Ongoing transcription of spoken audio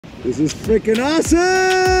This is freaking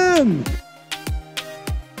awesome!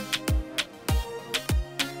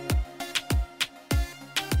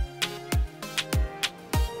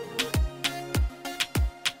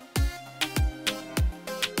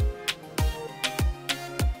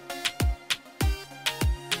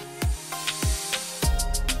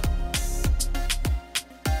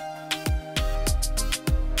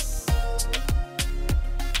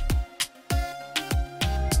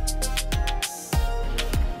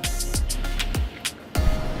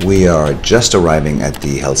 We are just arriving at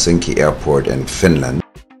the Helsinki airport in Finland.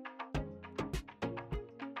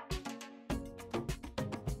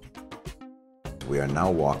 We are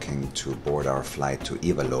now walking to board our flight to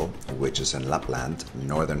Ivalo, which is in Lapland,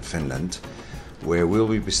 northern Finland, where we'll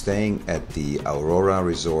be staying at the Aurora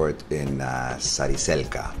resort in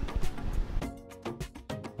Saariselkä.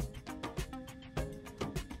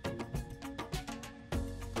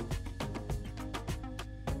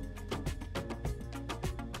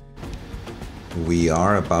 We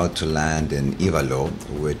are about to land in Ivalo,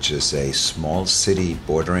 which is a small city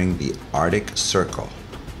bordering the Arctic Circle.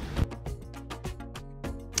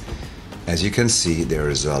 As you can see, there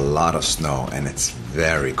is a lot of snow and it's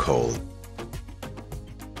very cold.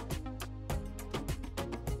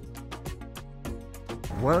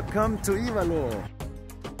 Welcome to Ivalo!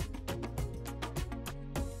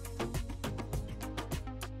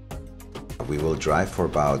 We will drive for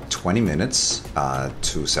about 20 minutes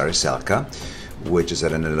to Saariselkä, which is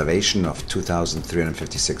at an elevation of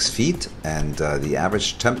 2,356 feet, and the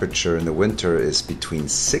average temperature in the winter is between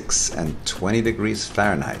 6 and 20 degrees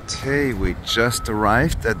Fahrenheit. Hey, we just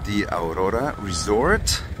arrived at the Aurora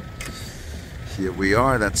resort. Here we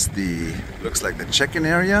are, looks like the check-in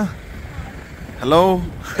area. Hello!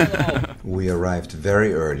 Hello. We arrived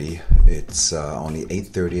very early. It's only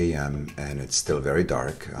 8:30 a.m. and it's still very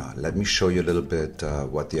dark. Let me show you a little bit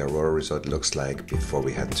what the Aurora resort looks like before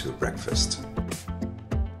we head to breakfast.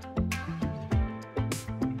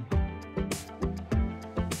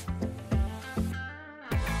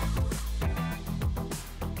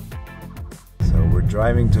 So we're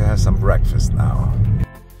driving to have some breakfast now.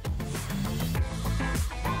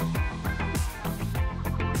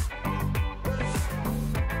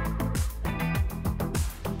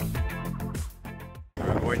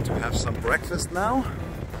 Going to have some breakfast now.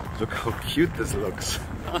 Look how cute this looks.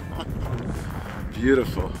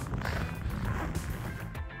 Beautiful.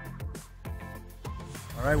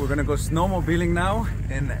 Alright, we're gonna go snowmobiling now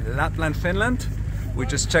in Lapland, Finland. We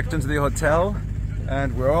just checked into the hotel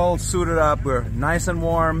and we're all suited up. We're nice and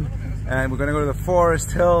warm and we're gonna go to the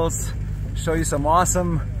forest hills, show you some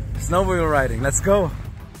awesome snowmobile riding. Let's go!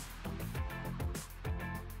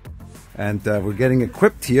 And we're getting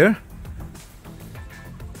equipped here.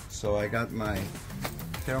 So I got my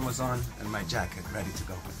thermos on and my jacket ready to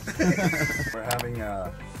go. We're having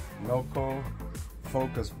a local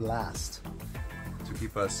focus blast to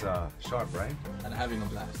keep us sharp, right? And having a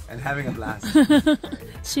blast. And having a blast.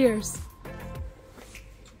 Cheers.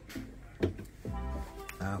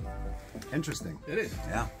 Interesting. It is.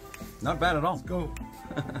 Yeah. Not bad at all. Let's go.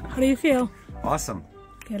 How do you feel? Awesome.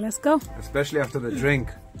 Okay, let's go. Especially after the drink.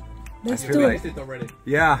 Let's feel do like- it. Already.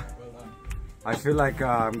 Yeah. Well done. I feel like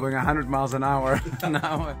I'm going 100 miles an hour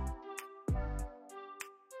now.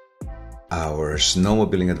 Our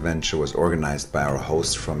snowmobiling adventure was organized by our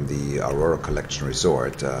host from the Aurora Collection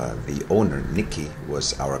Resort. The owner, Nikki,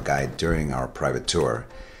 was our guide during our private tour,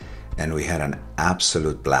 and we had an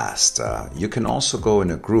absolute blast. You can also go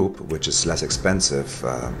in a group, which is less expensive,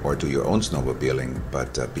 or do your own snowmobiling,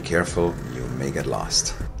 but be careful, you may get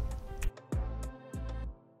lost.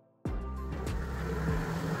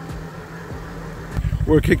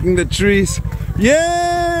 We're kicking the trees.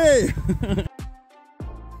 Yay!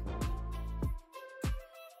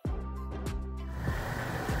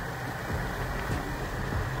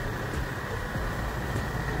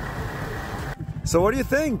 So what do you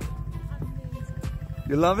think?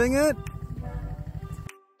 You loving it?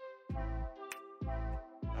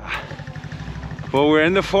 Well, we're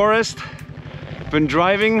in the forest. Been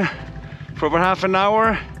driving for about half an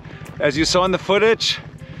hour. As you saw in the footage,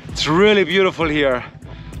 it's really beautiful here.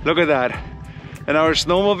 Look at that. And our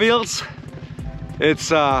snowmobiles,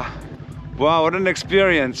 it's wow, what an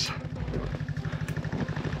experience.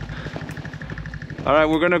 All right,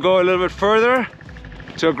 we're gonna go a little bit further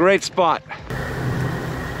to a great spot.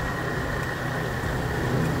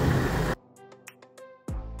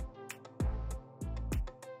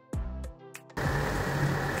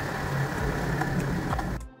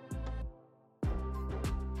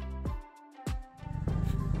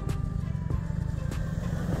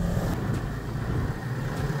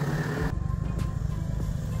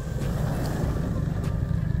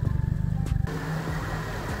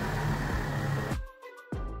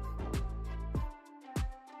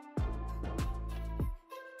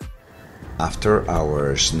 After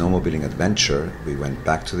our snowmobiling adventure, we went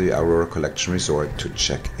back to the Aurora Collection Resort to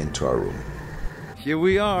check into our room. Here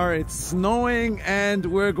we are, it's snowing and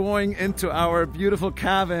we're going into our beautiful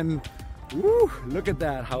cabin. Woo, look at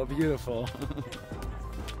that, how beautiful.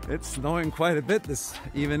 It's snowing quite a bit this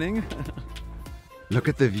evening. Look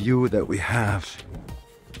at the view that we have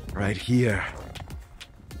right here.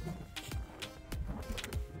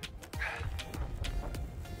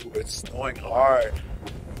 Ooh, it's snowing hard.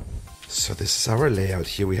 So this is our layout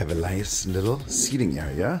here. We have a nice little seating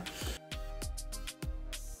area.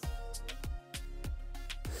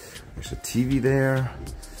 There's a TV there,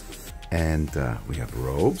 and we have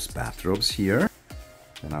robes, bathrobes here.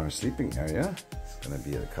 And our sleeping area is gonna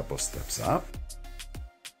be a couple steps up.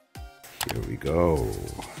 Here we go.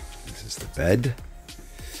 This is the bed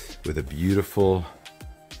with a beautiful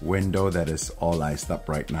window that is all iced up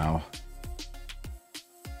right now.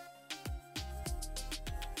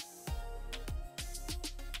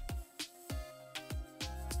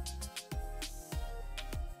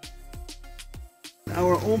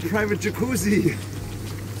 Our own private jacuzzi.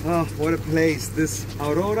 Oh, what a place. This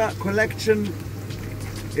Aurora collection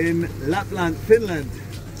in Lapland, Finland.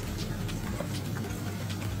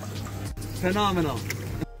 Phenomenal.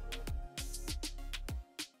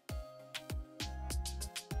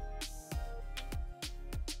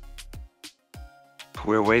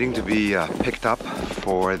 We're waiting to be picked up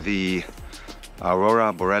for the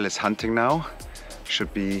Aurora Borealis hunting now.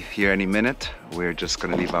 Should be here any minute. We're just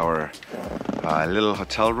gonna leave our little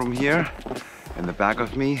hotel room here in the back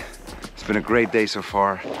of me. It's been a great day so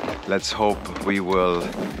far. Let's hope we will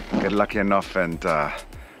get lucky enough and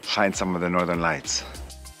find some of the northern lights.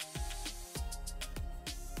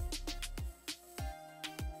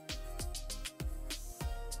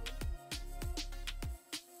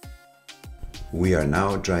 We are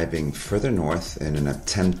now driving further north in an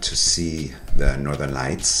attempt to see the northern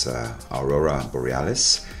lights, Aurora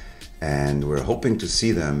Borealis, and we're hoping to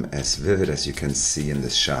see them as vivid as you can see in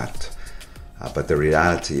this shot. But the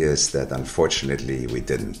reality is that unfortunately we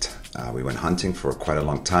didn't. We went hunting for quite a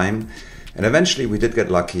long time, and eventually we did get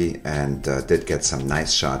lucky and did get some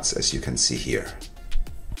nice shots, as you can see here.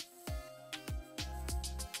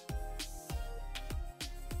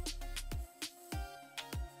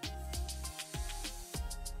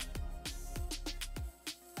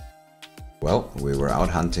 Well, we were out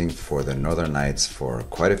hunting for the northern lights for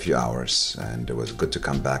quite a few hours, and it was good to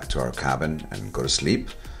come back to our cabin and go to sleep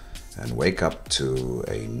and wake up to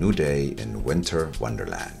a new day in winter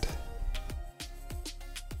wonderland.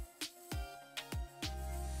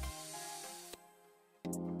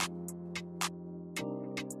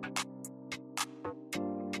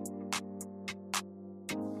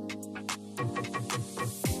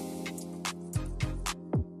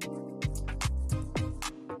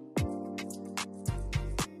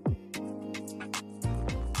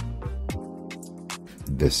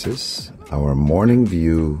 This is our morning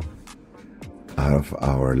view out of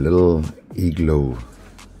our little igloo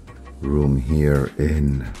room here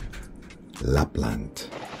in Lapland.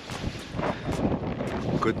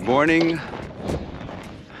 Good morning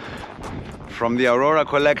from the Aurora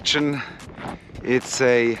collection. It's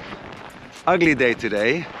a ugly day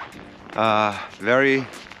today. Very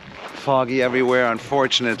foggy everywhere,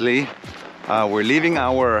 unfortunately. We're leaving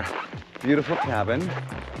our beautiful cabin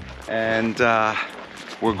and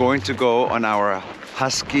we're going to go on our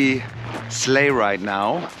Husky sleigh ride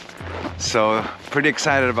now. So pretty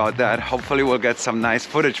excited about that. Hopefully we'll get some nice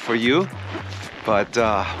footage for you. But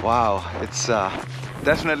wow, it's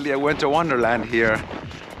definitely a winter wonderland here.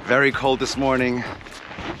 Very cold this morning,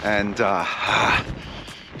 and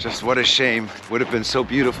just what a shame. Would have been so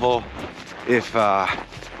beautiful if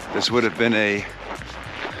this would have been a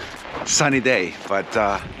sunny day, but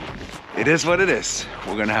it is what it is.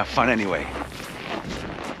 We're gonna have fun anyway.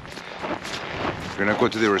 We're gonna go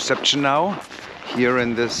to the reception now here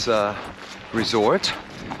in this resort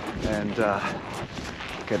and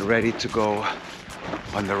get ready to go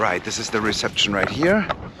on the ride. This is the reception right here,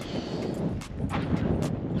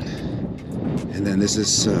 and then this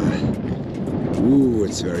is ooh,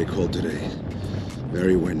 it's very cold today,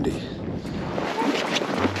 very windy.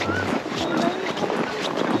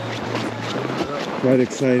 Quite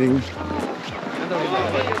exciting.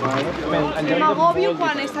 M'agobio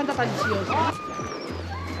quan és tanta tensió.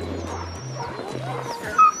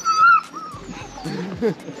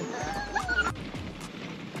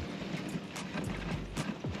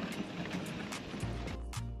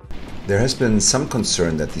 There has been some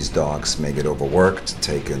concern that these dogs may get overworked,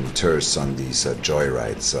 taking tourists on these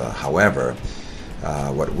joyrides. However,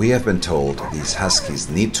 what we have been told, these Huskies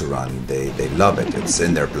need to run. They love it. It's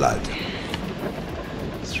in their blood.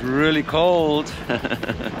 It's really cold.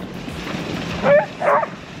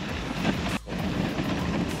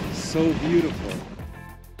 So beautiful.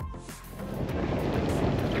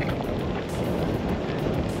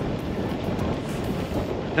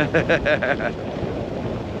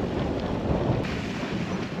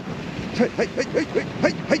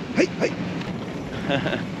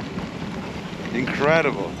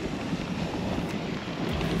 Incredible.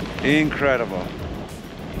 Incredible.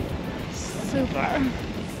 Super.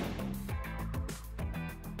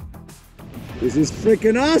 This is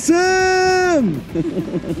freaking awesome!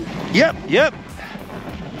 Yep, yep.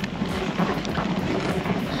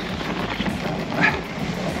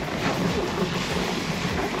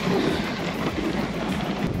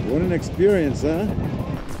 What an experience, huh?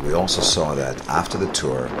 We also saw that after the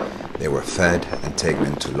tour, they were fed and taken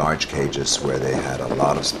into large cages where they had a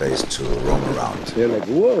lot of space to roam around. They're like,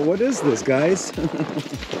 whoa, what is this, guys?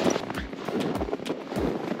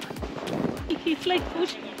 He's like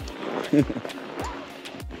pushing.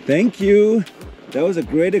 Thank you. That was a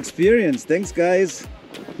great experience. Thanks, guys.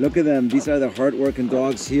 Look at them. These are the hard-working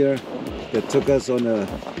dogs here that took us on an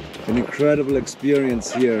incredible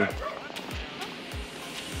experience here.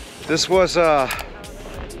 This was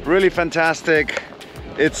really fantastic.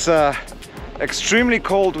 It's extremely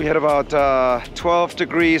cold. We had about 12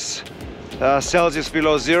 degrees Celsius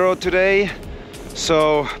below zero today.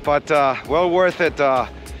 So, but well worth it.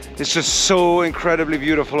 It's just so incredibly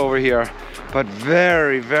beautiful over here, but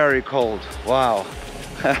very, very cold. Wow.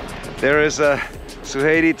 There is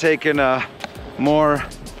Suhaidi taking more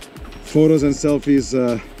photos and selfies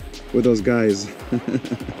with those guys.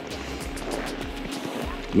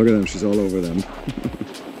 Look at them, she's all over them.